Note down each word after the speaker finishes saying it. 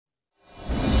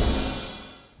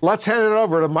Let's hand it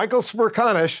over to Michael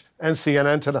Smerconish and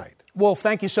CNN Tonight. Well,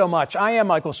 thank you so much. I am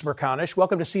Michael Smerconish.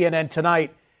 Welcome to CNN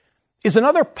Tonight. Is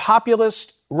another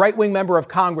populist right-wing member of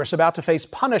Congress about to face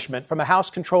punishment from a House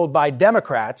controlled by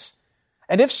Democrats?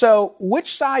 And if so,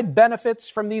 which side benefits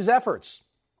from these efforts?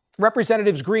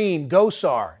 Representatives Green,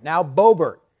 Gosar, now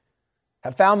Boebert,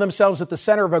 have found themselves at the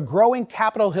center of a growing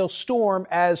Capitol Hill storm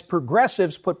as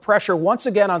progressives put pressure once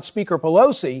again on Speaker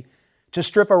Pelosi to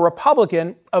strip a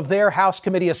Republican of their House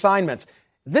committee assignments.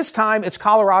 This time, it's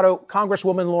Colorado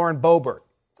Congresswoman Lauren Boebert.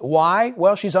 Why?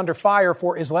 Well, she's under fire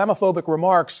for Islamophobic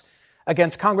remarks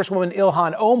against Congresswoman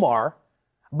Ilhan Omar.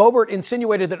 Boebert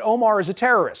insinuated that Omar is a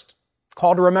terrorist,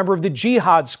 called her a member of the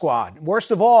Jihad Squad.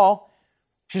 Worst of all,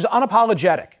 she's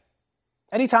unapologetic.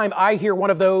 Anytime I hear one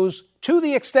of those, to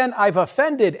the extent I've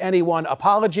offended anyone,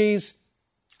 apologies,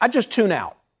 I just tune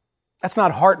out. That's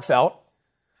not heartfelt.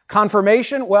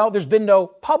 Confirmation? Well, there's been no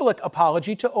public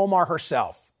apology to Omar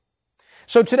herself.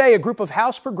 So today, a group of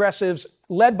House progressives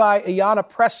led by Ayanna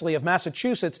Pressley of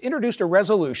Massachusetts introduced a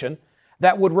resolution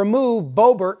that would remove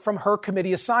Boebert from her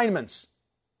committee assignments.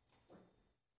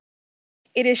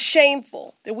 It is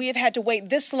shameful that we have had to wait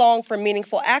this long for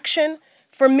meaningful action,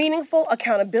 for meaningful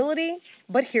accountability,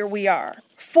 but here we are.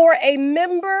 For a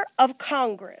member of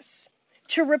Congress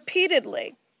to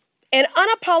repeatedly and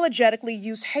unapologetically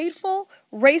use hateful,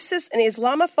 racist, and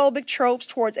Islamophobic tropes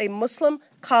towards a Muslim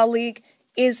colleague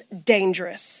is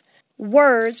dangerous.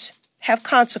 Words have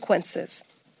consequences.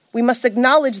 We must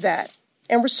acknowledge that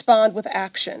and respond with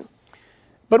action.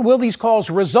 But will these calls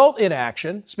result in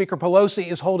action? Speaker Pelosi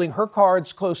is holding her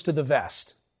cards close to the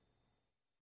vest.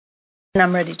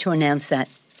 I'm ready to announce that.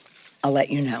 I'll let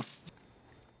you know.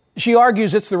 She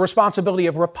argues it's the responsibility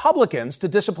of Republicans to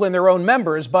discipline their own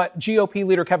members, but GOP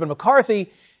leader Kevin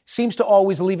McCarthy seems to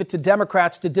always leave it to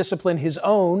Democrats to discipline his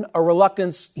own, a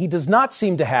reluctance he does not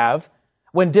seem to have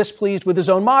when displeased with his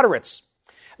own moderates.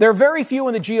 There are very few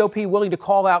in the GOP willing to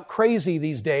call out crazy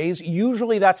these days.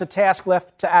 Usually that's a task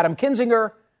left to Adam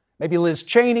Kinzinger, maybe Liz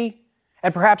Cheney,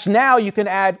 and perhaps now you can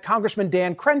add Congressman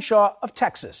Dan Crenshaw of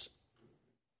Texas.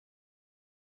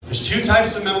 There's two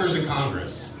types of members of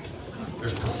Congress.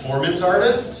 There's performance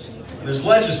artists, and there's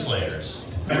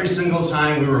legislators. Every single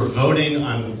time we were voting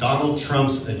on Donald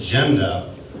Trump's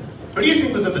agenda, who do you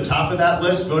think was at the top of that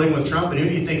list voting with Trump, and who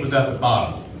do you think was at the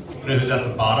bottom? You know who's at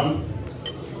the bottom?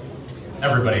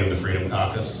 Everybody in the Freedom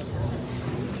Caucus.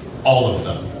 All of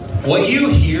them. What you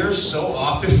hear so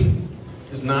often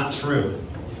is not true.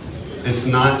 It's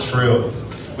not true.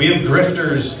 We have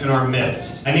grifters in our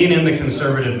midst. I mean in the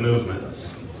conservative movement.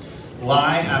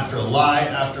 Lie after lie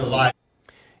after lie.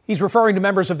 He's referring to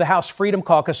members of the House Freedom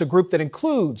Caucus, a group that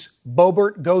includes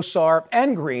Boebert, Gosar,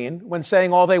 and Green, when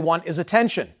saying all they want is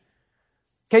attention.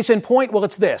 Case in point, well,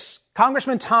 it's this.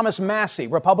 Congressman Thomas Massie,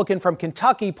 Republican from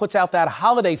Kentucky, puts out that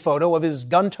holiday photo of his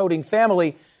gun-toting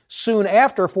family soon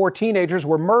after 4 teenagers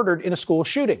were murdered in a school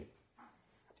shooting.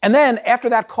 And then, after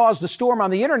that caused a storm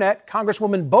on the internet,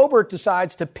 Congresswoman Boebert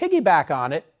decides to piggyback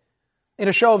on it in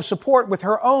a show of support with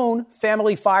her own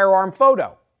family firearm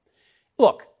photo.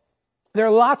 Look, there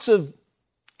are lots of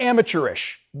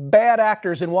amateurish, bad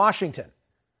actors in Washington,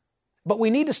 but we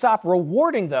need to stop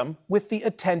rewarding them with the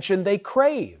attention they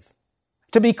crave.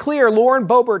 To be clear, Lauren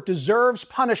Boebert deserves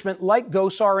punishment like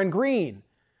Gosar and Green,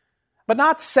 but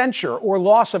not censure or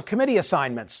loss of committee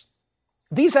assignments.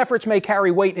 These efforts may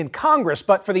carry weight in Congress,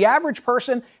 but for the average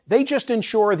person, they just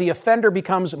ensure the offender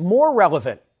becomes more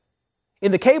relevant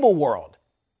in the cable world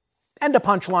and a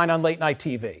punchline on late-night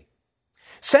TV.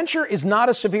 Censure is not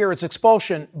as severe as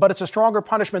expulsion, but it's a stronger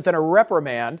punishment than a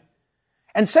reprimand.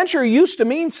 And censure used to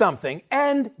mean something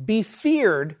and be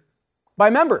feared by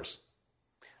members.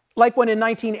 Like when in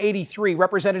 1983,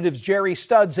 Representatives Jerry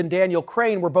Studs and Daniel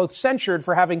Crane were both censured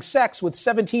for having sex with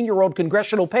 17-year-old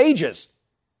congressional pages.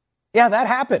 Yeah, that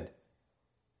happened.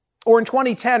 Or in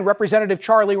 2010, Representative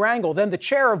Charlie Rangel, then the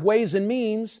chair of Ways and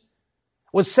Means,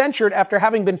 was censured after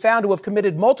having been found to have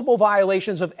committed multiple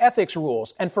violations of ethics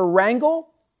rules. And for Rangel,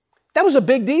 that was a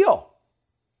big deal.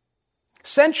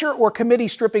 Censure or committee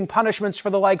stripping punishments for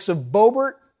the likes of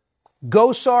Boebert,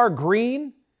 Gosar,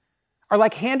 Green are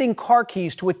like handing car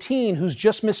keys to a teen who's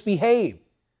just misbehaved.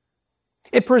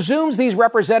 It presumes these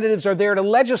representatives are there to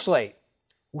legislate,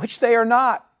 which they are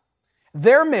not.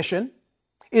 Their mission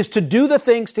is to do the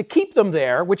things to keep them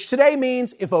there, which today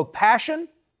means evoke passion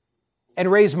and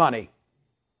raise money.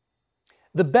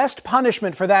 The best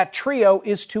punishment for that trio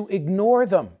is to ignore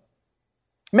them.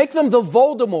 Make them the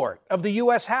Voldemort of the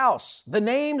U.S. House, the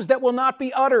names that will not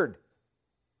be uttered.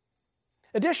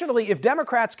 Additionally, if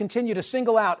Democrats continue to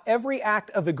single out every act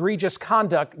of egregious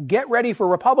conduct, get ready for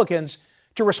Republicans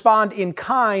to respond in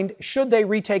kind should they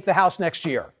retake the House next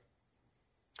year.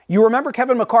 You remember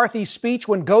Kevin McCarthy's speech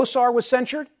when Gosar was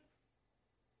censured?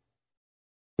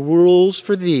 Rules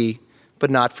for thee, but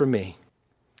not for me.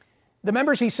 The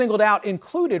members he singled out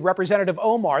included Representative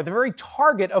Omar, the very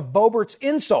target of Boebert's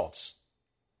insults.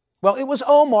 Well, it was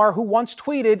Omar who once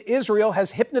tweeted, "Israel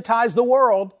has hypnotized the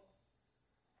world,"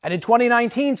 and in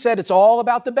 2019 said it's all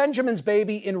about the Benjamins,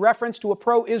 baby, in reference to a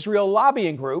pro-Israel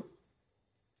lobbying group.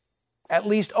 At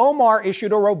least Omar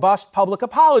issued a robust public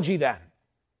apology then.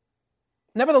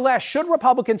 Nevertheless, should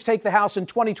Republicans take the House in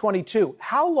 2022,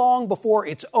 how long before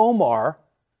it's Omar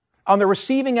on the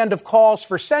receiving end of calls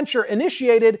for censure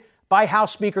initiated by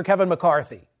House Speaker Kevin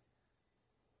McCarthy?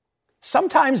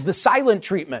 Sometimes the silent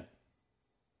treatment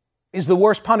is the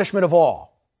worst punishment of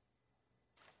all.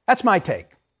 That's my take.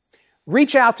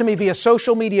 Reach out to me via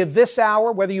social media this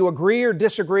hour, whether you agree or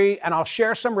disagree, and I'll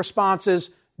share some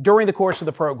responses during the course of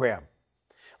the program.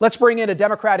 Let's bring in a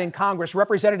Democrat in Congress,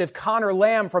 Representative Connor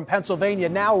Lamb from Pennsylvania,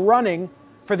 now running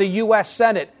for the U.S.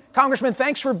 Senate. Congressman,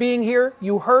 thanks for being here.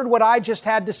 You heard what I just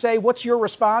had to say. What's your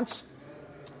response?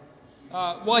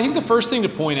 Well, I think the first thing to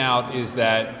point out is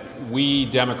that we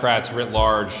Democrats writ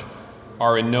large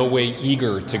are in no way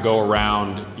eager to go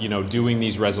around, doing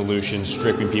these resolutions,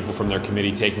 stripping people from their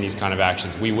committee, taking these kind of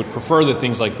actions. We would prefer that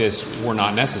things like this were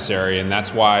not necessary, and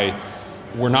that's why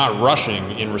we're not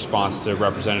rushing in response to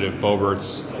Representative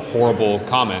Boebert's horrible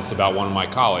comments about one of my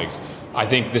colleagues. I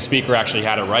think the Speaker actually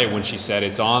had it right when she said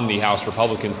it's on the House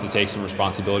Republicans to take some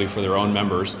responsibility for their own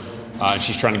members. And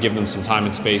she's trying to give them some time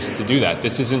and space to do that.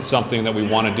 This isn't something that we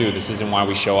want to do. This isn't why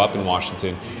we show up in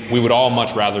Washington. We would all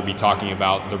much rather be talking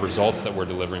about the results that we're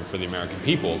delivering for the American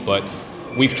people. But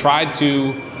we've tried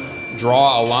to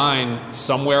draw a line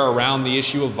somewhere around the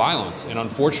issue of violence. And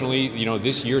unfortunately,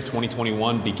 this year,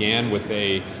 2021, began with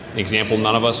an example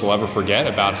none of us will ever forget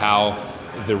about how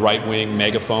the right-wing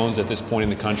megaphones at this point in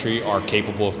the country are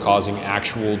capable of causing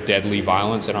actual deadly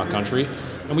violence in our country.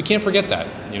 And we can't forget that.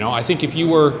 I think if you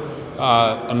were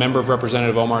a member of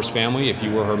Representative Omar's family, if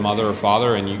you were her mother or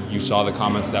father and you saw the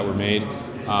comments that were made,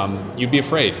 you'd be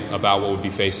afraid about what would be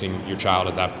facing your child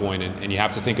at that point. And you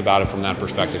have to think about it from that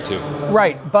perspective, too.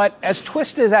 Right. But as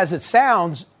twisted as it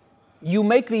sounds, you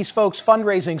make these folks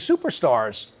fundraising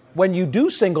superstars when you do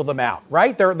single them out,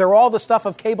 right? They're all the stuff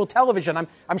of cable television.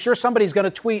 I'm sure somebody's going to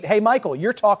tweet, "Hey, Michael,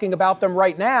 you're talking about them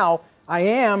right now." I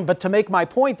am, but to make my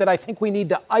point that I think we need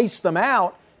to ice them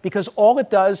out, because all it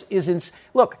does is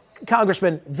look,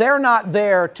 Congressman, they're not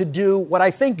there to do what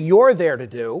I think you're there to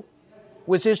do,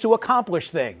 which is to accomplish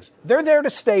things. They're there to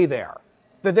stay there.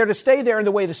 They're there to stay there, and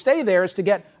the way to stay there is to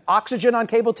get oxygen on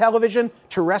cable television,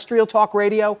 terrestrial talk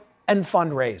radio, and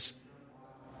fundraise.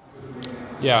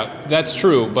 Yeah, that's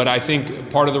true. But I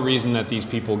think part of the reason that these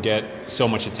people get so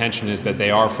much attention is that they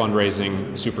are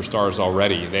fundraising superstars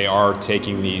already. They are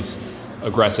taking these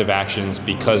aggressive actions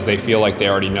because they feel like they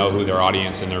already know who their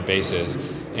audience and their base is.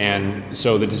 And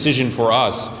so the decision for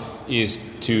us is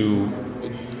to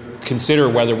consider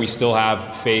whether we still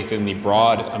have faith in the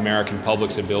broad American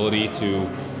public's ability to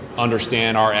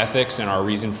understand our ethics and our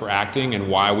reason for acting, and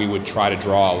why we would try to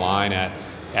draw a line at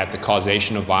the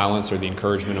causation of violence or the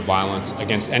encouragement of violence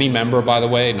against any member, by the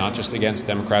way, not just against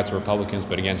Democrats or Republicans,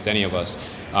 but against any of us.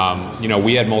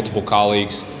 We had multiple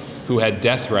colleagues who had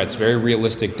death threats, very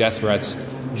realistic death threats,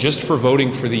 just for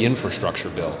voting for the infrastructure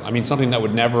bill. I mean, something that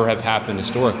would never have happened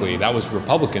historically. That was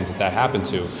Republicans that happened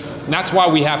to. And that's why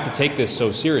we have to take this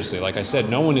so seriously. Like I said,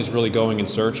 no one is really going in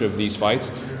search of these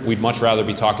fights. We'd much rather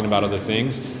be talking about other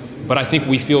things. But I think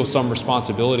we feel some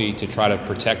responsibility to try to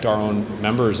protect our own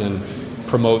members and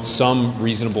promote some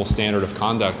reasonable standard of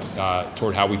conduct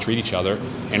toward how we treat each other.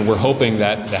 And we're hoping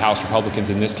that the House Republicans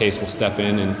in this case will step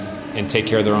in and take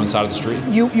care of their own side of the street.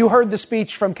 You heard the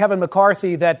speech from Kevin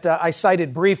McCarthy that I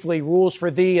cited briefly, rules for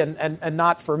thee and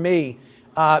not for me.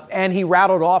 And he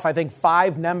rattled off, I think,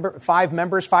 five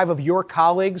of your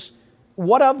colleagues.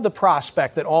 What of the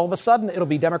prospect that all of a sudden it'll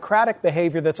be Democratic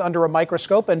behavior that's under a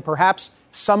microscope, and perhaps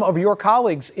some of your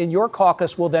colleagues in your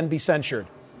caucus will then be censured?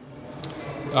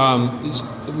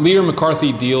 Leader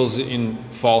McCarthy deals in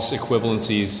false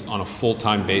equivalencies on a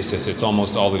full-time basis. It's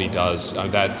almost all that he does.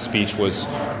 That speech was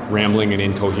rambling and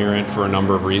incoherent for a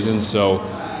number of reasons. So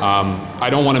I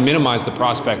don't want to minimize the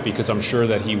prospect, because I'm sure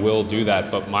that he will do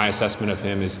that. But my assessment of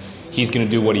him is he's going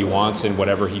to do what he wants, and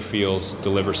whatever he feels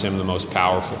delivers him the most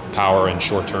power and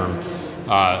short-term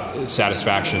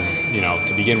satisfaction,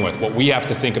 to begin with. What we have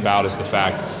to think about is the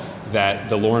fact that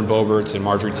the Lauren Boeberts and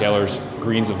Marjorie Taylor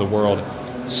Greenes of the world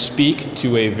speak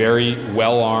to a very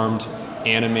well-armed,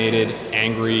 animated,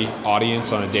 angry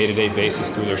audience on a day-to-day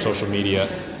basis through their social media.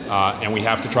 And we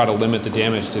have to try to limit the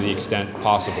damage to the extent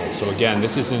possible. So again,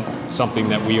 this isn't something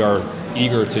that we are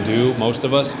eager to do, most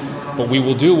of us, but we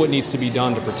will do what needs to be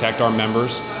done to protect our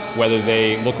members, whether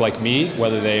they look like me,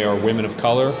 whether they are women of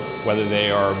color, whether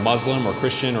they are Muslim or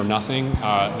Christian or nothing.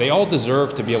 They all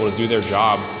deserve to be able to do their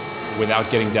job without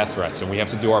getting death threats, and we have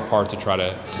to do our part to try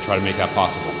to make that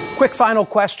possible. Quick final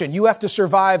question. You have to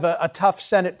survive a tough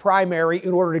Senate primary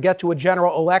in order to get to a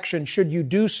general election. Should you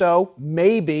do so,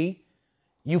 maybe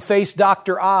you face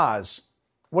Dr. Oz.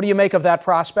 What do you make of that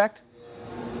prospect?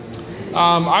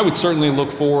 I would certainly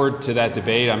look forward to that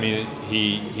debate. I mean,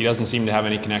 he doesn't seem to have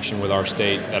any connection with our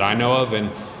state that I know of, and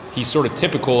he's sort of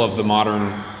typical of the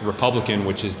modern Republican,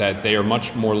 which is that they are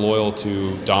much more loyal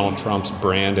to Donald Trump's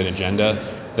brand and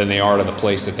agenda than they are to the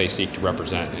place that they seek to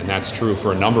represent. And that's true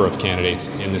for a number of candidates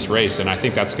in this race, and I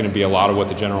think that's going to be a lot of what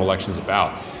the general election's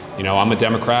about. You know, I'm a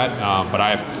Democrat, but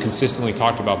I have consistently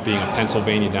talked about being a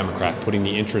Pennsylvania Democrat, putting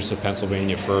the interests of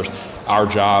Pennsylvania first, our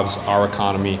jobs, our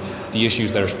economy, the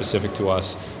issues that are specific to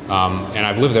us. And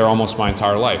I've lived there almost my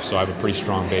entire life, so I have a pretty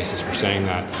strong basis for saying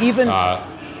that.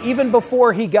 Even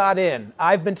before he got in,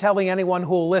 I've been telling anyone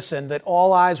who will listen that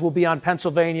all eyes will be on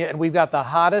Pennsylvania, and we've got the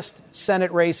hottest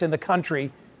Senate race in the country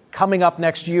coming up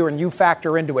next year, and you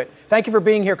factor into it. Thank you for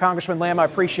being here, Congressman Lamb. I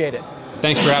appreciate it.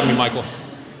 Thanks for having me, Michael.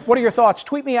 What are your thoughts?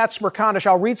 Tweet me at Smerconish.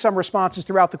 I'll read some responses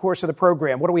throughout the course of the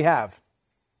program. What do we have?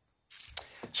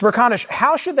 Smerconish,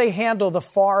 how should they handle the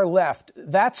far left?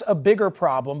 That's a bigger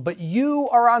problem, but you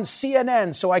are on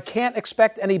CNN, so I can't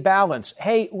expect any balance.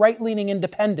 Hey, right-leaning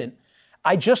independent,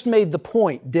 I just made the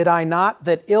point, did I not,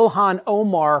 that Ilhan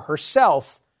Omar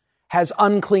herself has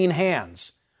unclean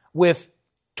hands with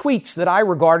tweets that I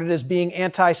regarded as being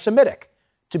anti-Semitic.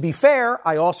 To be fair,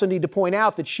 I also need to point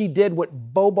out that she did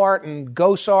what Boebert and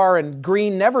Gosar and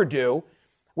Green never do,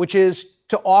 which is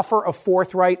to offer a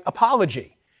forthright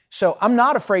apology. So I'm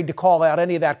not afraid to call out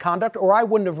any of that conduct, or I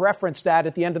wouldn't have referenced that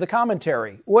at the end of the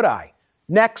commentary, would I?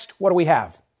 Next, what do we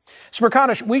have?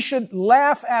 Smerconish, we should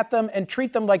laugh at them and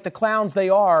treat them like the clowns they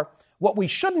are. What we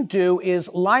shouldn't do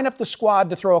is line up the squad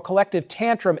to throw a collective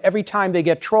tantrum every time they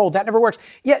get trolled. That never works.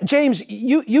 Yeah, James,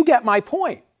 you get my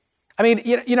point. I mean,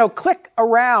 you know, click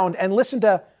around and listen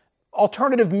to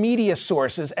alternative media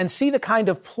sources and see the kind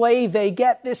of play they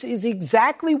get. This is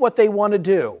exactly what they want to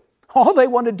do. All they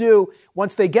want to do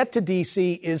once they get to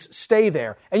D.C. is stay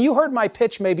there. And you heard my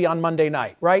pitch maybe on Monday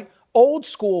night, right? Old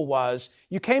school was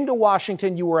you came to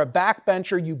Washington, you were a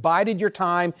backbencher, you bided your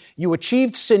time, you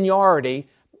achieved seniority,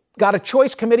 got a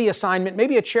choice committee assignment,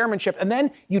 maybe a chairmanship, and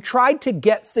then you tried to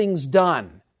get things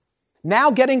done.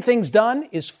 Now getting things done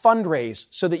is fundraise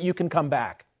so that you can come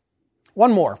back.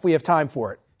 One more, if we have time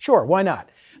for it. Sure, why not?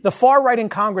 The far right in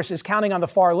Congress is counting on the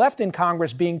far left in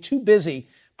Congress being too busy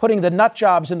putting the nut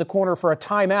jobs in the corner for a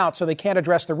timeout so they can't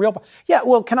address the real... Yeah,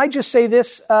 well, can I just say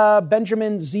this,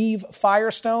 Benjamin Zeev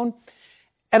Firestone?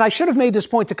 And I should have made this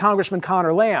point to Congressman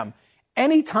Conor Lamb.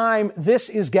 Anytime this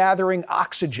is gathering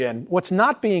oxygen, what's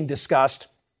not being discussed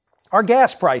are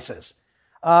gas prices.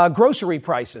 Grocery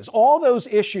prices, all those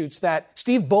issues that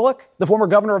Steve Bullock, the former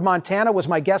governor of Montana, was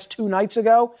my guest 2 nights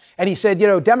ago. And he said, you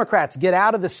know, Democrats, get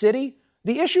out of the city.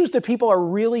 The issues that people are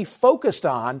really focused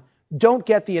on don't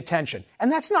get the attention. And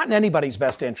that's not in anybody's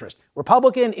best interest.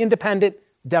 Republican, independent,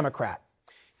 Democrat.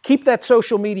 Keep that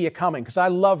social media coming because I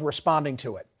love responding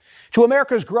to it. To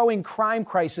America's growing crime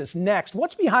crisis next.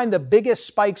 What's behind the biggest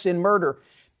spikes in murder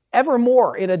ever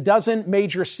more in a dozen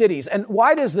major cities? And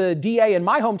why does the DA in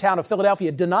my hometown of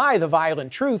Philadelphia deny the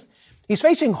violent truth? He's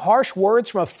facing harsh words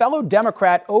from a fellow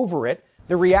Democrat over it.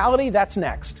 The reality, that's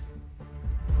next.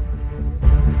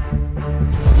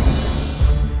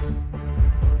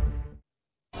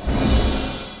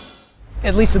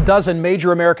 At least a dozen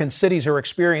major American cities are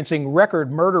experiencing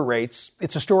record murder rates.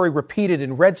 It's a story repeated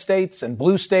in red states and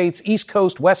blue states, East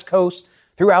Coast, West Coast,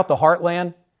 throughout the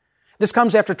heartland. This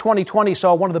comes after 2020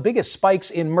 saw one of the biggest spikes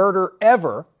in murder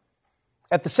ever.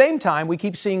 At the same time, we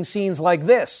keep seeing scenes like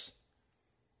this,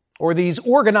 or these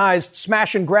organized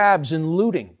smash and grabs and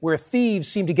looting, where thieves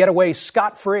seem to get away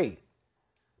scot-free.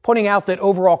 Pointing out that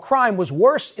overall crime was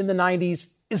worse in the 90s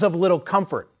is of little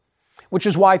comfort, which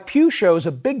is why Pew shows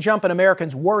a big jump in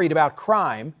Americans worried about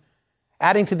crime.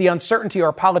 Adding to the uncertainty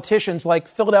are politicians like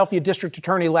Philadelphia District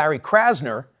Attorney Larry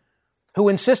Krasner, who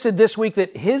insisted this week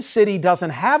that his city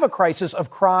doesn't have a crisis of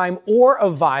crime or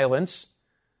of violence,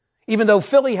 even though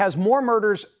Philly has more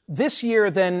murders this year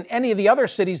than any of the other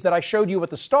cities that I showed you at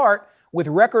the start, with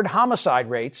record homicide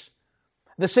rates.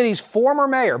 The city's former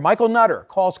mayor, Michael Nutter,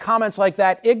 calls comments like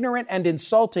that ignorant and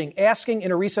insulting, asking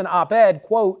in a recent op-ed,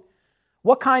 quote,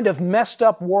 what kind of messed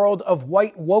up world of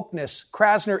white wokeness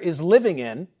Krasner is living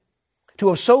in to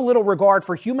have so little regard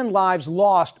for human lives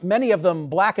lost, many of them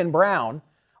black and brown,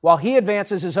 while he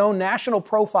advances his own national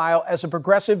profile as a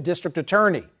progressive district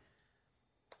attorney.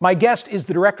 My guest is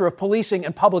the Director of Policing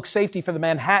and Public Safety for the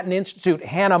Manhattan Institute,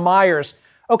 Hannah Myers.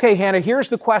 Okay, Hannah, here's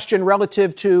the question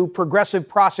relative to progressive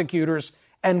prosecutors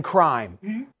and crime.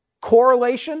 Mm-hmm.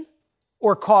 Correlation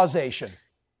or causation?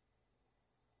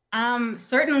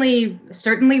 Certainly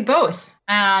both.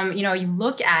 You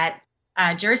look at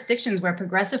jurisdictions where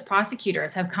progressive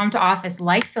prosecutors have come to office,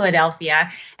 like Philadelphia,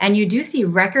 and you do see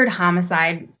record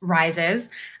homicide rises.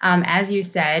 As you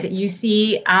said, you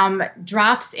see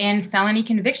drops in felony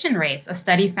conviction rates. A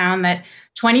study found that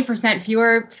 20%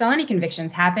 fewer felony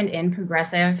convictions happened in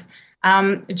progressive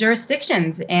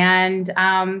jurisdictions, and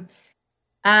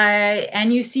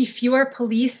you see fewer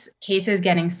police cases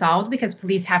getting solved because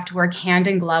police have to work hand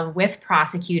in glove with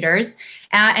prosecutors.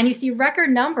 And you see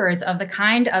record numbers of the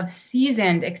kind of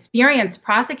seasoned, experienced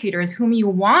prosecutors whom you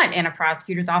want in a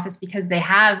prosecutor's office because they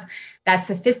have that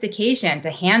sophistication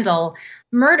to handle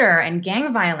murder and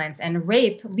gang violence and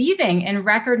rape, leaving in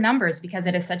record numbers because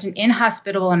it is such an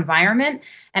inhospitable environment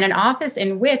and an office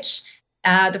in which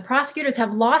the prosecutors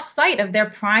have lost sight of their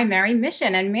primary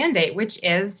mission and mandate, which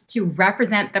is to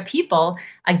represent the people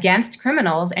against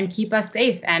criminals and keep us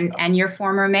safe. And your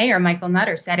former mayor, Michael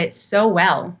Nutter, said it so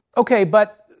well. Okay,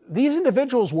 but these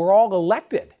individuals were all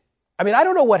elected. I mean, I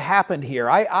don't know what happened here.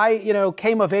 I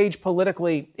came of age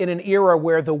politically in an era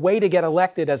where the way to get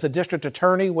elected as a district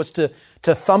attorney was to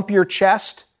thump your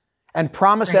chest and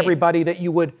promise everybody that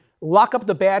you would lock up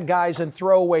the bad guys and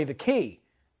throw away the key.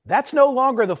 That's no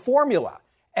longer the formula.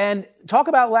 And talk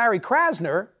about Larry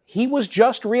Krasner, he was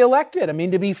just reelected. I mean,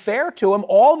 to be fair to him,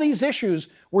 all these issues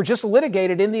were just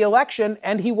litigated in the election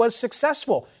and he was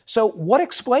successful. So what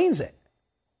explains it?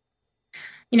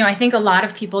 I think a lot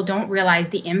of people don't realize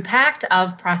the impact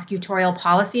of prosecutorial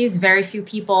policies. Very few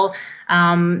people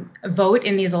vote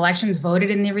in these elections, voted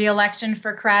in the re-election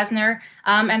for Krasner.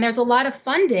 And there's a lot of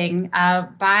funding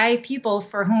by people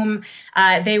for whom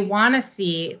they want to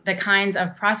see the kinds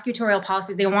of prosecutorial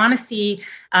policies. They want to see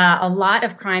a lot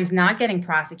of crimes not getting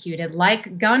prosecuted,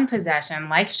 like gun possession,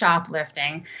 like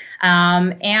shoplifting.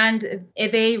 And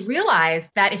they realize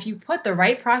that if you put the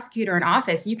right prosecutor in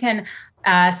office, you can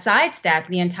sidestep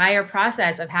the entire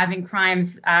process of having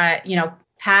crimes,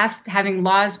 passed, having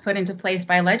laws put into place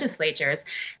by legislatures.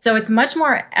 So it's much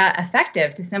more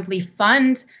effective to simply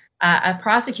fund a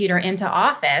prosecutor into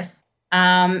office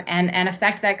and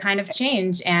affect that kind of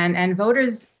change. And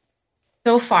voters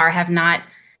so far have not,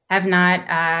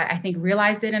 I think,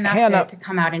 realized it enough Hannah, to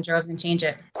come out in droves and change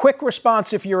it. Quick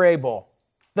response, if you're able.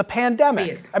 The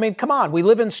pandemic. Please. I mean, come on, we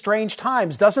live in strange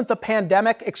times. Doesn't the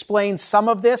pandemic explain some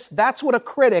of this? That's what a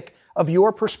critic of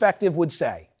your perspective would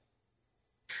say.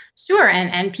 Sure,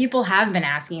 and people have been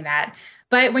asking that.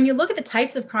 But when you look at the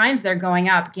types of crimes that are going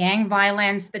up, gang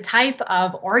violence, the type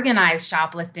of organized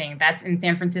shoplifting that's in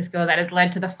San Francisco that has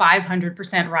led to the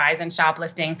 500% rise in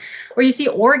shoplifting, where you see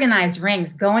organized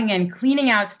rings going in, cleaning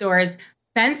out stores,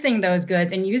 fencing those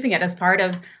goods and using it as part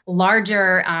of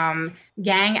larger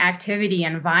gang activity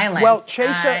and violence. Well,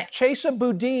 Chesa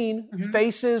Boudin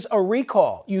faces a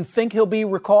recall. You think he'll be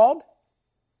recalled?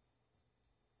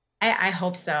 I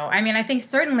hope so. I mean, I think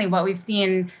certainly what we've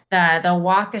seen, the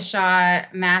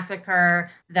Waukesha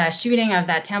massacre, the shooting of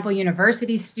that Temple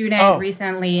University student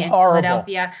recently in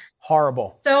Philadelphia.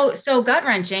 Horrible. So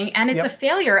gut-wrenching. And it's a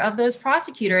failure of those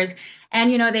prosecutors. And,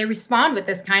 they respond with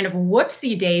this kind of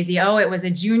whoopsie daisy. Oh, it was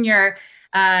a junior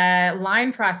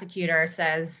line prosecutor,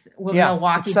 says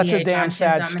Milwaukee it's such DA a damn John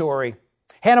sad Chisholm. story.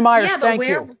 Hannah Myers, thank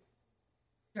you.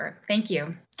 Sure. Thank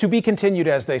you. To be continued,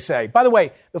 as they say. By the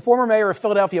way, the former mayor of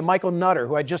Philadelphia, Michael Nutter,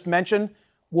 who I just mentioned,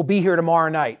 will be here tomorrow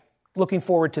night. Looking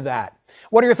forward to that.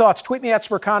 What are your thoughts? Tweet me at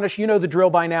Smerconish. You know the drill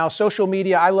by now. Social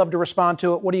media, I love to respond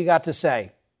to it. What do you got to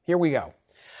say? Here we go.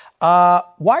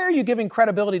 Why are you giving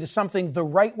credibility to something the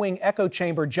right-wing echo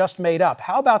chamber just made up?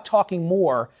 How about talking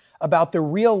more about the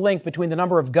real link between the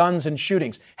number of guns and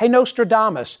shootings? Hey,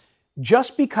 Nostradamus,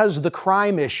 just because the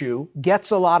crime issue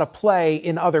gets a lot of play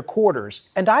in other quarters,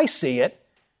 and I see it,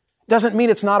 doesn't mean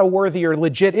it's not a worthy or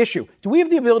legit issue. Do we have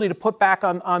the ability to put back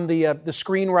on the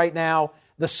screen right now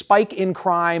the spike in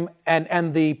crime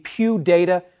and the Pew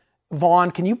data?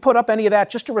 Vaughn, can you put up any of that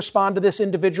just to respond to this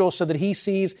individual so that he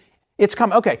sees it's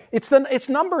come? Okay, it's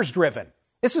numbers driven.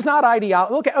 This is not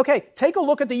ideology. Okay, take a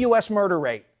look at the U.S. murder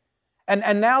rate.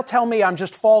 And now tell me I'm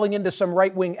just falling into some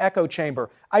right-wing echo chamber.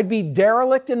 I'd be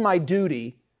derelict in my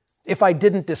duty if I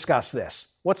didn't discuss this.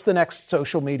 What's the next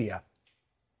social media?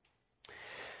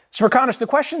 Smerconish, the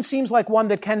question seems like one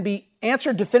that can be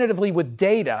answered definitively with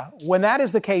data. When that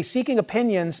is the case, seeking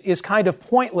opinions is kind of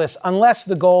pointless unless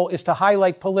the goal is to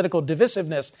highlight political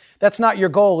divisiveness. That's not your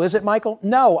goal, is it, Michael?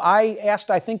 No, I asked,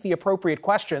 I think, the appropriate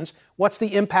questions. What's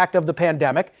the impact of the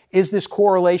pandemic? Is this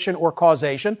correlation or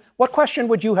causation? What question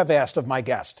would you have asked of my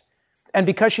guest? And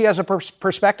because she has a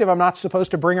perspective, I'm not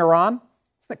supposed to bring her on?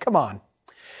 Come on.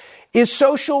 Is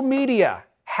social media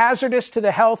hazardous to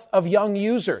the health of young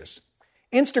users?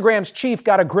 Instagram's chief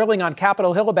got a grilling on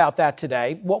Capitol Hill about that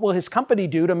today. What will his company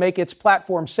do to make its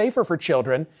platform safer for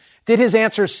children? Did his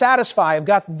answers satisfy? I've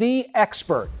got the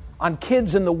expert on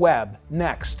kids in the web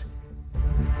next.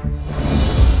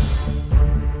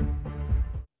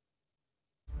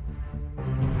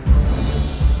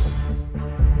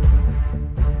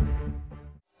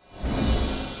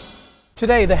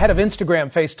 Today, the head of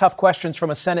Instagram faced tough questions from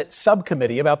a Senate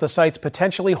subcommittee about the site's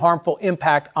potentially harmful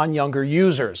impact on younger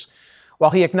users. While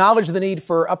he acknowledged the need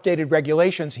for updated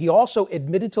regulations, he also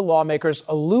admitted to lawmakers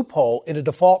a loophole in a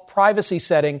default privacy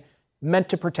setting meant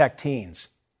to protect teens.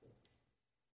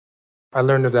 I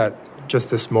learned of that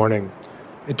just this morning.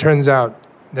 It turns out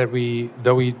that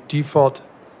though we default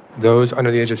those under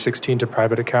the age of 16 to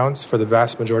private accounts for the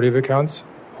vast majority of accounts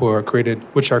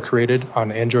which are created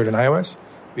on Android and iOS,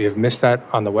 we have missed that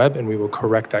on the web, and we will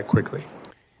correct that quickly.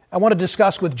 I want to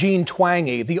discuss with Jean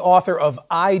Twenge, the author of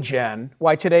iGen,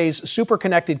 why today's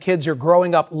super-connected kids are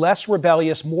growing up less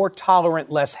rebellious, more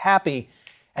tolerant, less happy,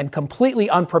 and completely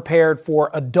unprepared for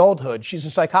adulthood. She's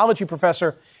a psychology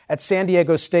professor at San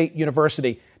Diego State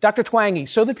University. Dr. Twenge,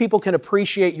 so that people can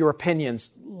appreciate your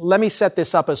opinions, let me set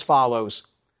this up as follows.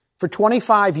 For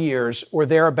 25 years or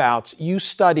thereabouts, you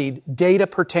studied data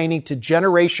pertaining to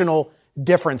generational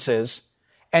differences,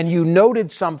 and you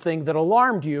noted something that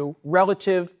alarmed you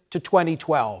relative to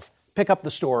 2012. Pick up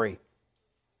the story.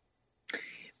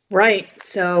 Right.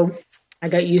 So I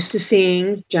got used to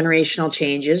seeing generational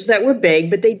changes that were big,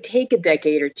 but they'd take a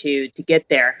decade or two to get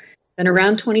there. Then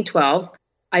around 2012,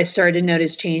 I started to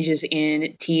notice changes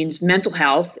in teens' mental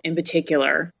health in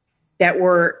particular that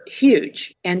were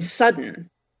huge and sudden.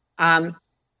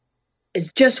 As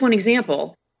just one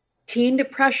example, teen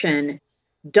depression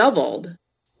doubled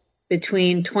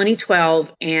between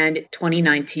 2012 and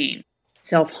 2019.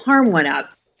 Self-harm went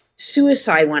up,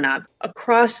 suicide went up.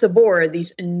 Across the board,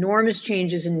 these enormous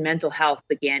changes in mental health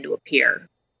began to appear.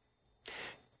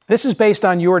 This is based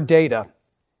on your data.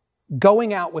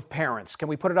 Going out with parents. Can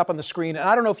we put it up on the screen? And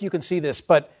I don't know if you can see this,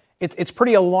 but it's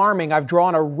pretty alarming. I've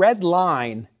drawn a red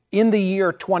line in the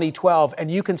year 2012,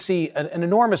 and you can see an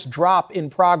enormous drop in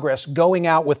progress going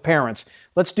out with parents.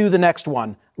 Let's do the next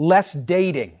one. Less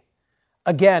dating.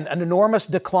 Again, an enormous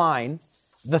decline.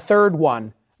 The third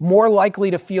one, more likely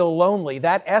to feel lonely.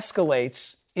 That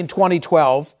escalates in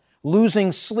 2012.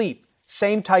 Losing sleep,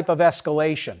 same type of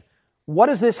escalation. What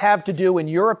does this have to do, in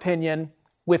your opinion,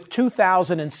 with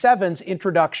 2007's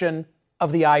introduction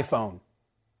of the iPhone?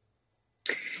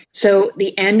 So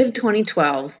the end of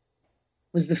 2012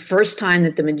 was the first time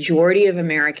that the majority of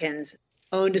Americans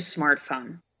owned a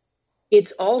smartphone.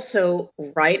 It's also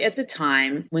right at the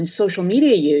time when social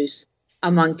media use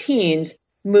among teens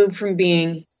moved from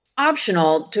being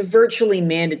optional to virtually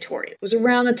mandatory. It was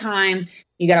around the time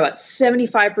you got about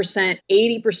 75%,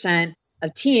 80%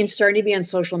 of teens starting to be on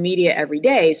social media every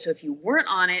day. So if you weren't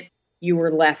on it, you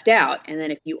were left out. And then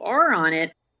if you are on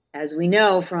it, as we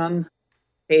know from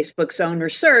Facebook's own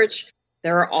research,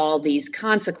 there are all these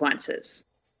consequences.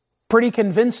 Pretty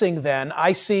convincing then.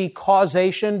 I see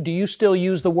causation. Do you still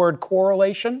use the word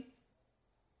correlation?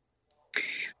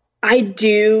 I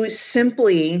do,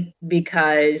 simply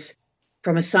because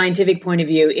from a scientific point of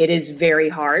view, it is very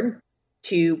hard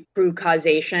to prove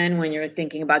causation when you're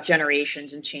thinking about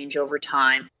generations and change over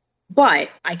time. But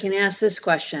I can ask this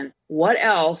question: what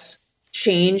else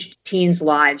changed teens'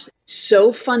 lives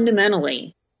so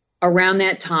fundamentally around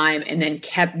that time and then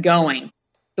kept going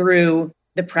through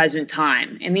the present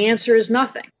time? And the answer is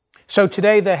nothing. So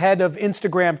today, the head of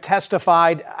Instagram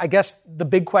testified. I guess the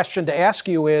big question to ask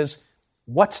you is,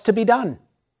 what's to be done?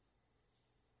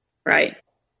 Right.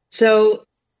 So,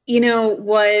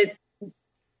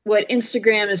 what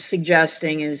Instagram is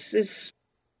suggesting is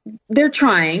they're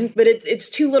trying, but it's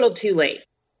too little too late.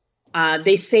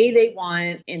 They say they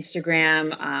want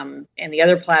Instagram and the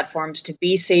other platforms to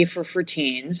be safer for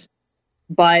teens,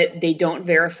 but they don't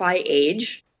verify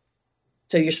age.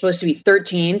 So you're supposed to be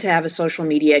 13 to have a social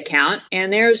media account,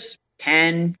 and there's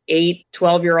 10, 8,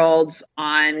 12-year-olds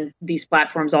on these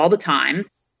platforms all the time.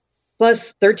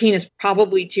 Plus, 13 is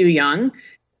probably too young.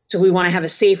 So we want to have a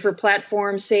safer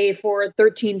platform, say, for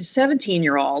 13 to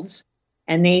 17-year-olds.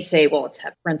 And they say, well, let's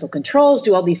have parental controls,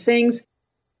 do all these things.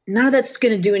 none of that's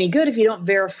going to do any good if you don't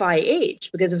verify age,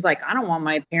 because it's like, I don't want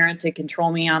my parent to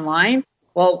control me online.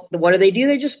 Well, what do?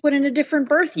 They just put in a different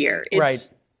birth year. It's right.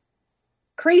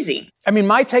 Crazy. I mean,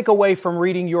 my takeaway from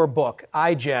reading your book,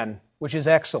 iGen, which is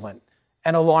excellent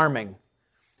and alarming,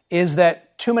 is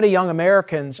that too many young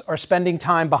Americans are spending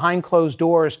time behind closed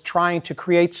doors trying to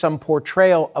create some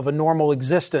portrayal of a normal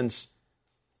existence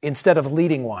instead of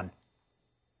leading one.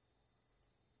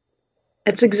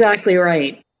 That's exactly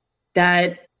right.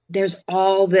 That there's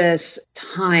all this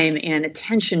time and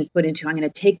attention put into, I'm going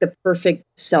to take the perfect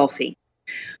selfie.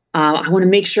 I want to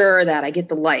make sure that I get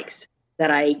the likes, that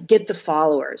I get the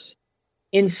followers,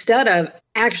 instead of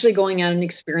actually going out and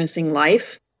experiencing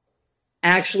life,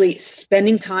 actually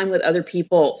spending time with other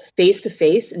people face to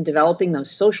face and developing those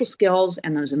social skills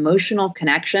and those emotional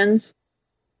connections.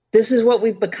 This is what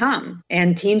we've become,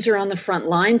 and teens are on the front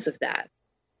lines of that.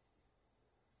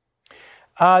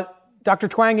 Dr.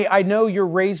 Twenge, I know you're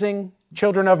raising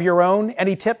children of your own.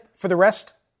 Any tip for the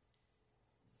rest?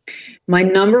 My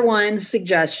number one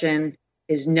suggestion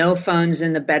is no phones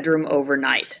in the bedroom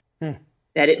overnight.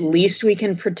 That at least we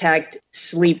can protect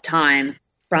sleep time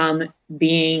from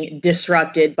being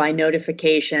disrupted by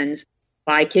notifications,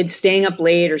 by kids staying up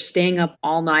late or staying up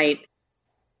all night,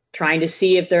 trying to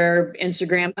see if their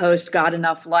Instagram post got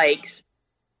enough likes.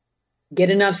 Get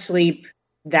enough sleep.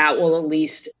 That will at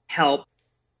least help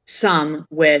some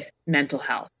with mental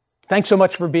health. Thanks so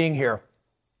much for being here.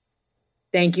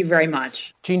 Thank you very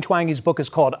much. Jean Twenge's book is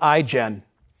called iGen.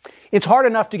 It's hard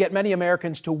enough to get many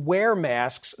Americans to wear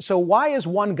masks, so why is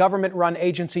one government-run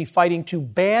agency fighting to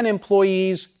ban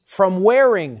employees from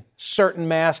wearing certain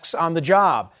masks on the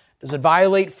job? Does it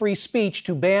violate free speech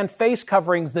to ban face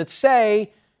coverings that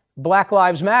say Black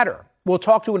Lives Matter? We'll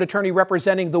talk to an attorney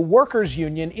representing the workers'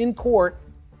 union in court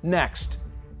next.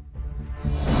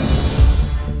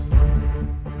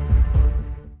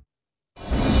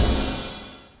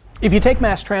 If you take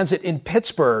mass transit in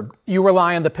Pittsburgh, you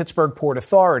rely on the Pittsburgh Port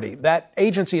Authority. That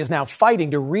agency is now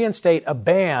fighting to reinstate a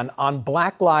ban on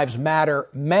Black Lives Matter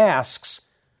masks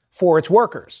for its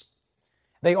workers.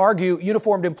 They argue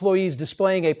uniformed employees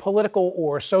displaying a political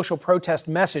or social protest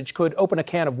message could open a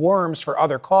can of worms for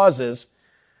other causes.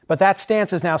 But that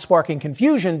stance is now sparking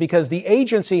confusion because the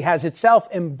agency has itself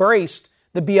embraced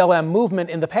the BLM movement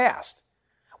in the past.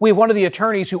 We have one of the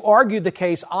attorneys who argued the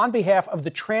case on behalf of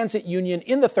the transit union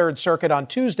in the Third Circuit on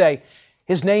Tuesday.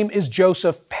 His name is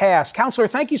Joseph Pass. Counselor,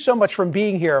 thank you so much for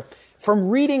being here. From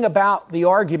reading about the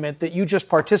argument that you just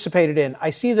participated in,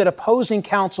 I see that opposing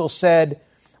counsel said,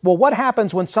 well, what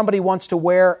happens when somebody wants to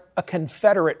wear a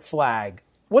Confederate flag?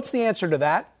 What's the answer to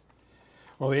that?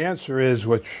 Well, the answer is,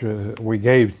 which we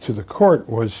gave to the court,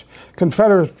 was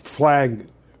Confederate flag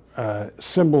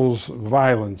symbols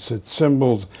violence. It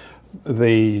symbols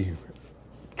the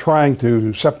trying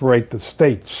to separate the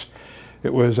states.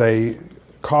 It was a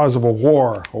cause of a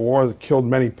war that killed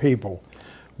many people.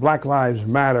 Black Lives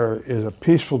Matter is a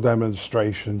peaceful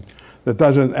demonstration that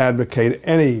doesn't advocate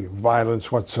any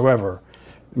violence whatsoever.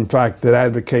 In fact, it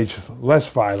advocates less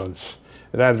violence.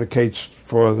 It advocates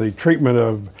for the treatment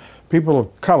of people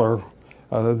of color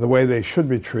the way they should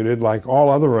be treated, like all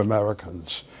other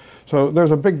Americans. So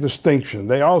there's a big distinction.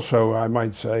 They also, I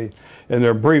might say, in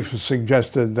their brief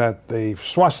suggested that the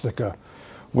swastika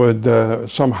would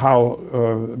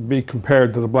somehow be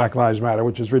compared to the Black Lives Matter,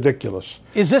 which is ridiculous.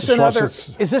 Is this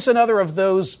another of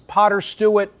those Potter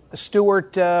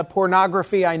Stewart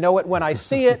pornography? I know it when I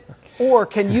see it. Or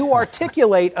can you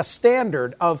articulate a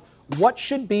standard of what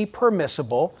should be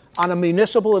permissible on a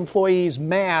municipal employee's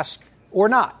mask or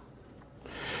not?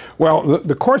 Well,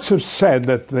 the courts have said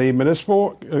that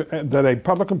that a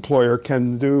public employer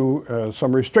can do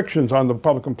some restrictions on the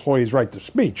public employee's right to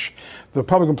speech. The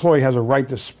public employee has a right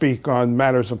to speak on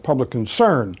matters of public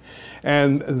concern.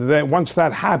 And then once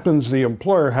that happens, the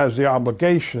employer has the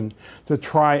obligation to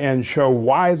try and show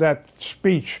why that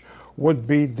speech would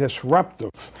be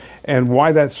disruptive and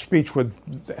why that speech would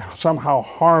somehow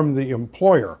harm the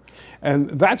employer.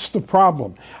 And that's the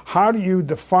problem. How do you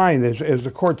define, as the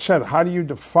court said, how do you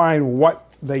define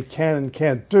what they can and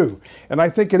can't do? And I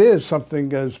think it is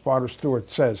something, as Potter Stewart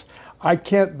says, I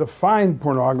can't define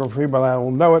pornography, but I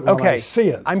will know it when I see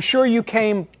it. I'm sure you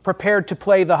came prepared to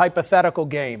play the hypothetical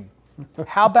game.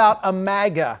 How about a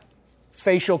MAGA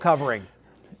facial covering?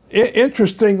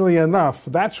 Interestingly enough,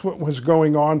 that's what was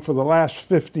going on for the last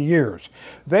 50 years.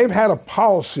 They've had a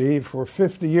policy for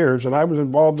 50 years, and I was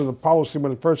involved in the policy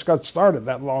when it first got started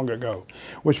that long ago,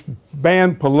 which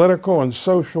banned political and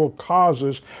social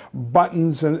causes,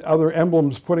 buttons, and other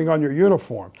emblems putting on your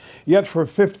uniform. Yet for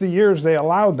 50 years, they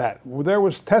allowed that. There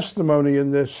was testimony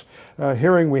in this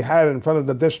hearing we had in front of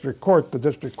the district court. The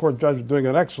district court judge was doing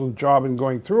an excellent job in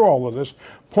going through all of this,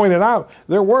 pointed out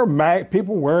there were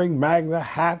people wearing MAGA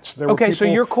hats. Okay, so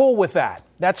you're cool with that.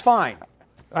 That's fine.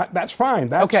 That's fine.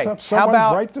 That's okay.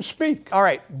 Someone's right to speak. All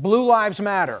right, Blue Lives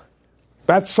Matter.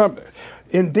 That's something.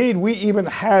 Indeed, we even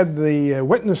had the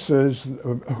witnesses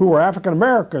who were African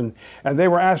American, and they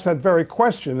were asked that very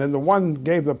question, and the one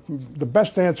gave the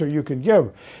best answer you could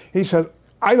give. He said,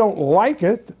 I don't like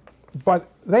it, but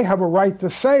they have a right to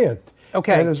say it.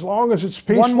 Okay. And as long as it's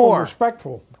peaceful and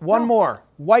respectful. One more.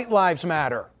 White Lives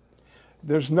Matter.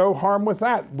 There's no harm with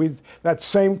that. That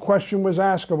same question was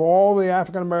asked of all the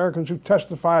African Americans who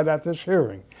testified at this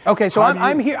hearing. Okay, so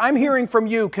I'm hearing from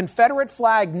you, Confederate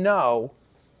flag, no.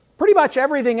 Pretty much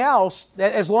everything else,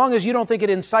 as long as you don't think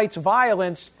it incites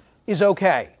violence, is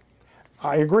okay.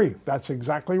 I agree. That's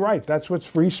exactly right. That's what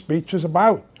free speech is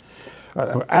about.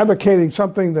 Advocating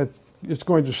something that is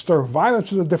going to stir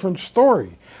violence is a different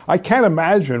story. I can't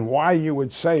imagine why you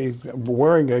would say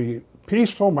wearing a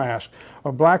peaceful mask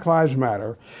of Black Lives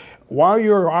Matter while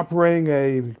you're operating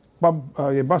a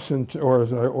bus or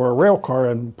a rail car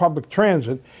in public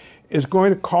transit is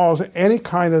going to cause any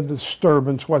kind of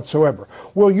disturbance whatsoever.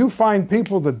 Will you find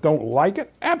people that don't like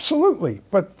it? Absolutely,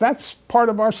 but that's part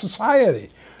of our society.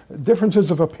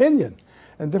 Differences of opinion.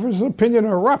 And differences of opinion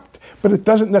erupt, but it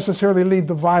doesn't necessarily lead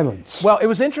to violence. Well, it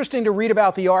was interesting to read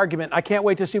about the argument. I can't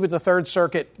wait to see what the Third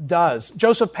Circuit does.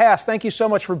 Joseph Pass, thank you so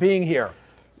much for being here.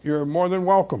 You're more than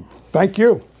welcome. Thank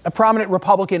you. A prominent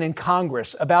Republican in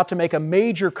Congress about to make a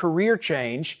major career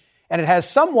change, and it has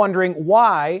some wondering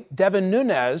why Devin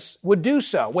Nunes would do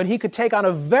so when he could take on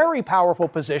a very powerful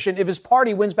position if his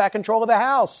party wins back control of the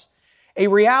House. A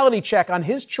reality check on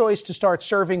his choice to start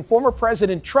serving former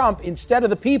President Trump instead of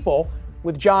the people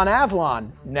with John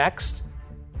Avlon next.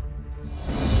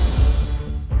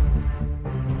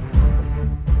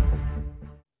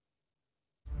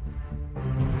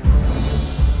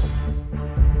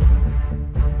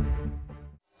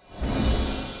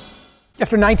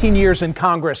 After 19 years in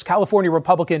Congress, California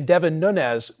Republican Devin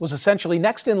Nunes was essentially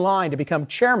next in line to become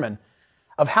chairman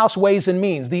of House Ways and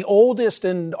Means, the oldest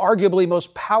and arguably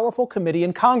most powerful committee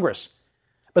in Congress.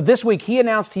 But this week, he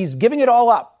announced he's giving it all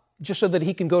up just so that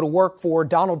he can go to work for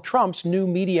Donald Trump's new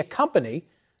media company.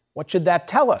 What should that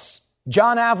tell us?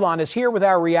 John Avlon is here with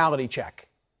our reality check.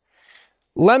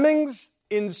 Lemmings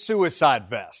in suicide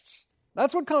vests.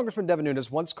 That's what Congressman Devin Nunes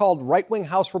once called right-wing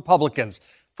House Republicans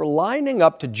for lining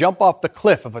up to jump off the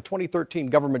cliff of a 2013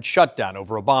 government shutdown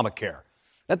over Obamacare.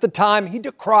 At the time, he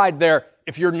decried their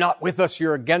 "if you're not with us,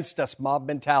 you're against us" mob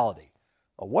mentality.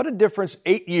 Well, what a difference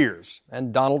 8 years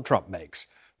and Donald Trump makes.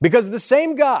 Because the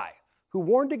same guy who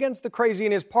warned against the crazy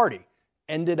in his party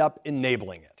ended up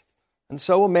enabling it. And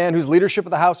so a man whose leadership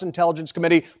of the House Intelligence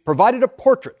Committee provided a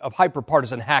portrait of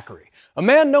hyper-partisan hackery, a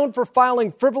man known for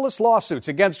filing frivolous lawsuits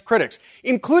against critics,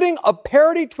 including a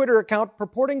parody Twitter account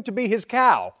purporting to be his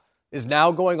cow, is now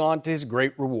going on to his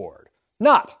great reward.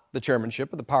 Not the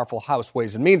chairmanship of the powerful House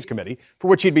Ways and Means Committee, for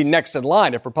which he'd be next in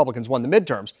line if Republicans won the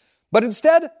midterms, but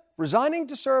instead resigning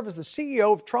to serve as the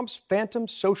CEO of Trump's phantom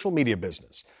social media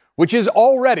business, which is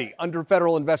already under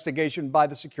federal investigation by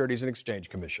the Securities and Exchange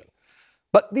Commission.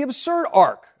 But the absurd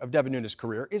arc of Devin Nunes'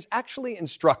 career is actually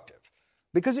instructive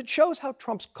because it shows how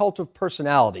Trump's cult of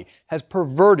personality has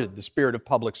perverted the spirit of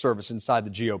public service inside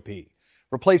the GOP,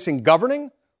 replacing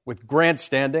governing with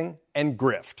grandstanding and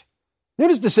grift.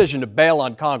 Nunes' decision to bail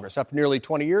on Congress after nearly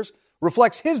 20 years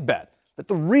reflects his bet that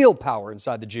the real power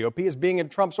inside the GOP is being in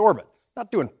Trump's orbit, not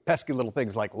doing pesky little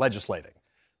things like legislating.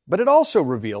 But it also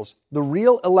reveals the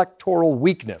real electoral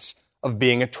weakness of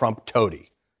being a Trump toady.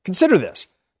 Consider this.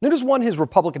 Nunes won his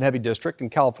Republican-heavy district in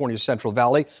California's Central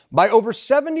Valley by over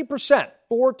 70%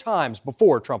 4 times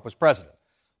before Trump was president.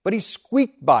 But he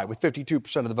squeaked by with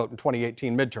 52% of the vote in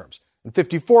 2018 midterms and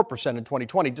 54% in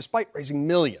 2020, despite raising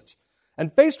millions.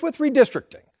 And faced with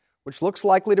redistricting, which looks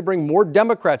likely to bring more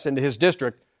Democrats into his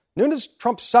district, Nunes'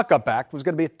 Trump suck-up act was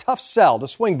going to be a tough sell to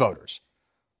swing voters.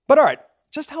 But all right,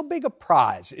 just how big a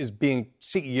prize is being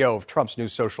CEO of Trump's new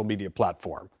social media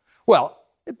platform? Well,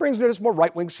 it brings Nunes more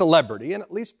right-wing celebrity and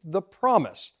at least the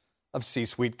promise of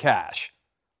C-suite cash.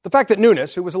 The fact that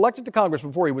Nunes, who was elected to Congress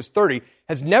before he was 30,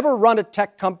 has never run a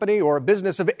tech company or a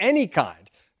business of any kind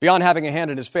beyond having a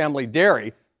hand in his family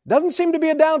dairy doesn't seem to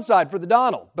be a downside for the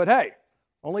Donald. But hey,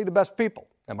 only the best people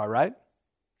Am I right?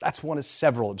 That's one of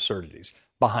several absurdities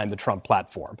behind the Trump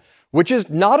platform, which is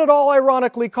not at all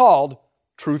ironically called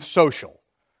Truth Social.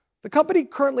 The company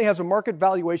currently has a market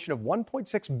valuation of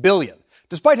 $1.6 billion,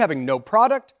 despite having no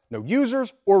product, no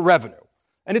users, or revenue.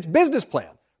 And its business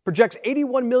plan projects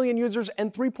 81 million users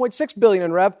and $3.6 billion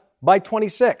in rev by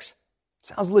 26.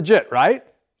 Sounds legit, right?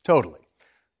 Totally.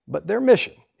 But their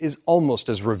mission is almost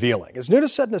as revealing. As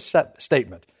Nunes said in a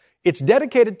statement, it's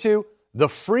dedicated to the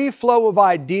free flow of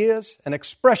ideas and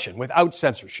expression without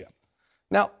censorship.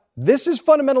 Now, this is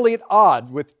fundamentally at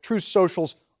odds with Truth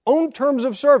Social's own terms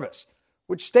of service,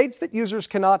 which states that users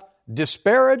cannot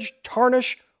disparage,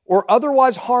 tarnish, or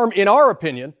otherwise harm, in our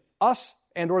opinion, us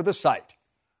and or the site.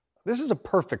 This is a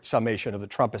perfect summation of the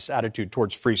Trumpist attitude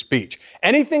towards free speech.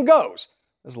 Anything goes,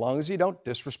 as long as you don't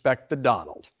disrespect the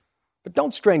Donald. But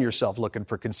don't strain yourself looking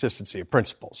for consistency of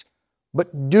principles.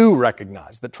 But do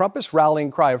recognize the Trumpist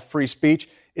rallying cry of free speech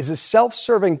is a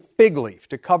self-serving fig leaf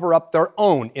to cover up their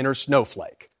own inner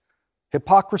snowflake.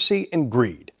 Hypocrisy and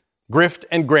greed, grift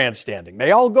and grandstanding,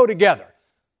 they all go together.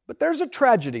 But there's a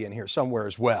tragedy in here somewhere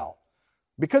as well,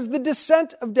 because the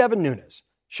dissent of Devin Nunes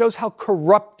shows how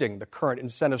corrupting the current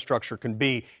incentive structure can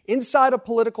be inside a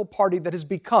political party that has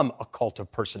become a cult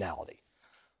of personality.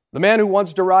 The man who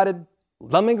once derided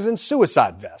lemmings in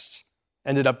suicide vests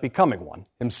ended up becoming one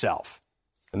himself.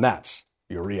 And that's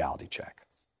your reality check.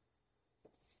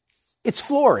 It's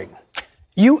flooring.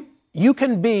 You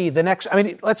can be the next, I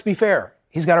mean, let's be fair.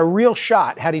 He's got a real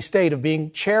shot, had he stayed, of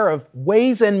being chair of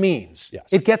Ways and Means.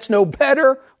 Yes. It gets no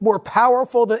better, more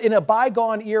powerful than in a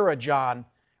bygone era, John,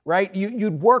 right?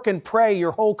 You'd work and pray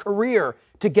your whole career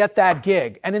to get that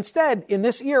gig. And instead, in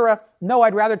this era, no,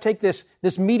 I'd rather take this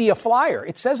media flyer.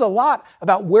 It says a lot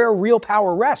about where real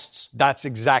power rests. That's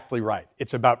exactly right.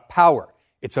 It's about power.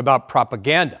 It's about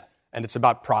propaganda. And it's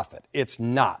about profit. It's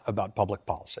not about public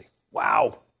policy.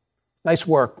 Wow. Nice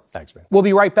work. Thanks, man. We'll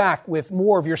be right back with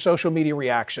more of your social media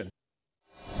reaction.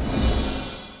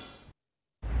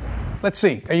 Let's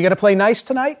see. Are you going to play nice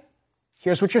tonight?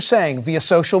 Here's what you're saying via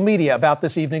social media about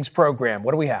this evening's program.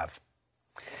 What do we have?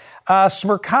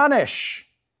 Smirkanish.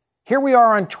 Here we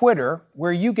are on Twitter,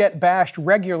 where you get bashed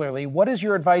regularly. What is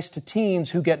your advice to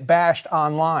teens who get bashed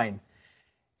online?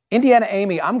 Indiana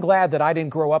Amy, I'm glad that I didn't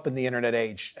grow up in the internet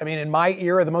age. I mean, in my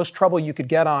era, the most trouble you could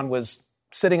get on was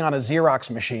sitting on a Xerox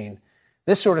machine.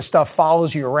 This sort of stuff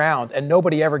follows you around, and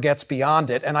nobody ever gets beyond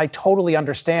it. And I totally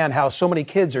understand how so many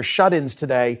kids are shut-ins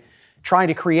today, trying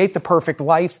to create the perfect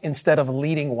life instead of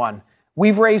leading one.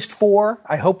 We've raised 4.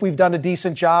 I hope we've done a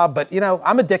decent job, but,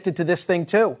 I'm addicted to this thing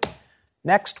too.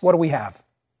 Next, what do we have?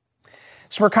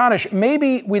 Smirkanish,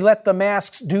 maybe we let the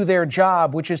masks do their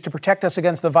job, which is to protect us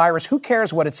against the virus. Who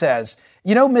cares what it says?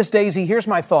 Miss Daisy, here's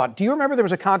my thought. Do you remember there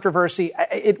was a controversy?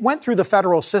 It went through the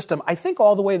federal system, I think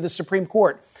all the way to the Supreme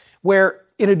Court, where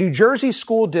in a New Jersey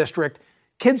school district,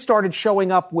 kids started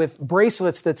showing up with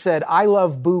bracelets that said, I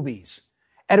love boobies.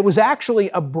 And it was actually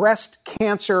a breast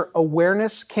cancer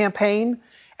awareness campaign,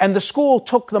 and the school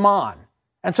took them on.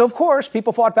 And so, of course,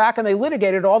 people fought back and they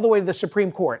litigated all the way to the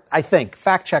Supreme Court, I think.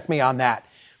 Fact check me on that.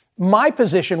 My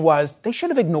position was they should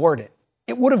have ignored it.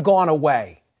 It would have gone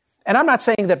away. And I'm not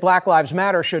saying that Black Lives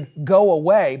Matter should go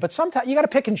away, but sometimes you got to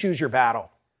pick and choose your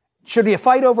battle. Should you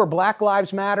fight over Black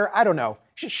Lives Matter? I don't know.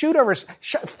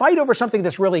 Fight over something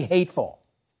that's really hateful.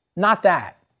 Not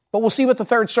that. But we'll see what the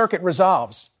Third Circuit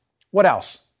resolves. What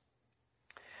else?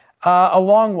 A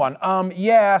long one.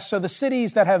 So the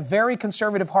cities that have very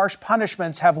conservative, harsh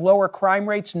punishments have lower crime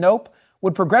rates? Nope.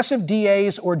 Would progressive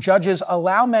DAs or judges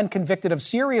allow men convicted of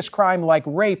serious crime like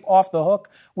rape off the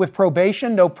hook with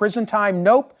probation, no prison time?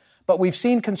 Nope. But we've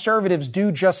seen conservatives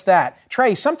do just that.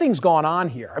 Trey, something's gone on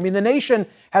here. I mean, the nation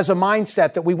has a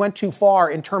mindset that we went too far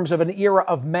in terms of an era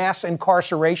of mass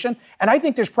incarceration, and I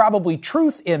think there's probably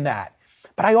truth in that.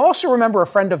 But I also remember a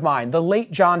friend of mine, the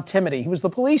late John Timoney. He was the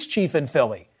police chief in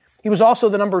Philly. He was also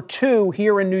the number 2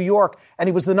 here in New York, and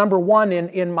he was the number 1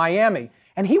 in Miami.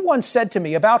 And he once said to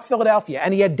me about Philadelphia,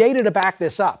 and he had data to back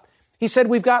this up. He said,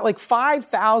 we've got like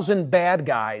 5,000 bad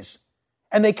guys,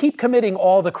 and they keep committing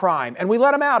all the crime. And we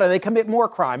let them out, and they commit more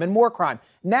crime and more crime.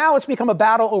 Now it's become a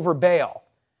battle over bail.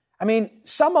 I mean,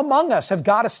 some among us have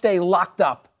got to stay locked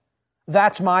up.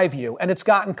 That's my view. And it's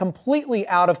gotten completely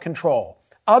out of control.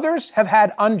 Others have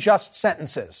had unjust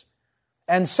sentences.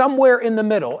 And somewhere in the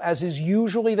middle, as is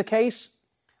usually the case,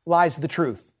 lies the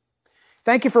truth.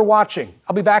 Thank you for watching.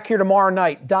 I'll be back here tomorrow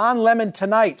night. Don Lemon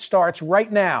Tonight starts right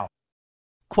now.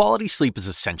 Quality sleep is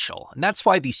essential, and that's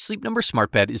why the Sleep Number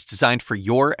Smart Bed is designed for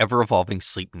your ever-evolving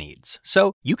sleep needs.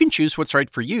 So you can choose what's right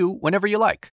for you whenever you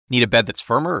like. Need a bed that's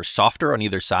firmer or softer on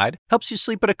either side? Helps you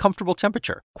sleep at a comfortable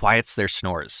temperature. Quiets their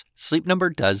snores. Sleep Number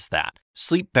does that.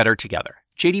 Sleep better together.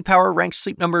 J.D. Power ranks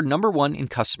Sleep Number #1 in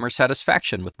customer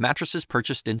satisfaction with mattresses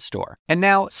purchased in-store. And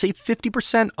now, save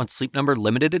 50% on Sleep Number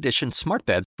limited edition smart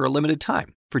beds for a limited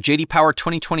time. For J.D. Power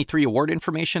 2023 award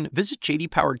information, visit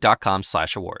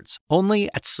jdpower.com/awards. Only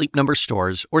at Sleep Number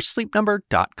stores or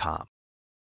sleepnumber.com.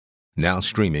 Now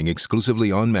streaming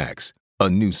exclusively on Max,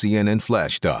 a new CNN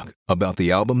flash doc about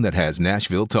the album that has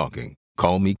Nashville talking,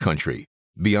 Call Me Country.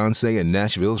 Beyoncé and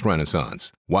Nashville's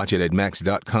Renaissance. Watch it at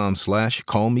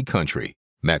max.com/callmecountry.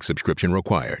 Max subscription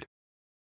required.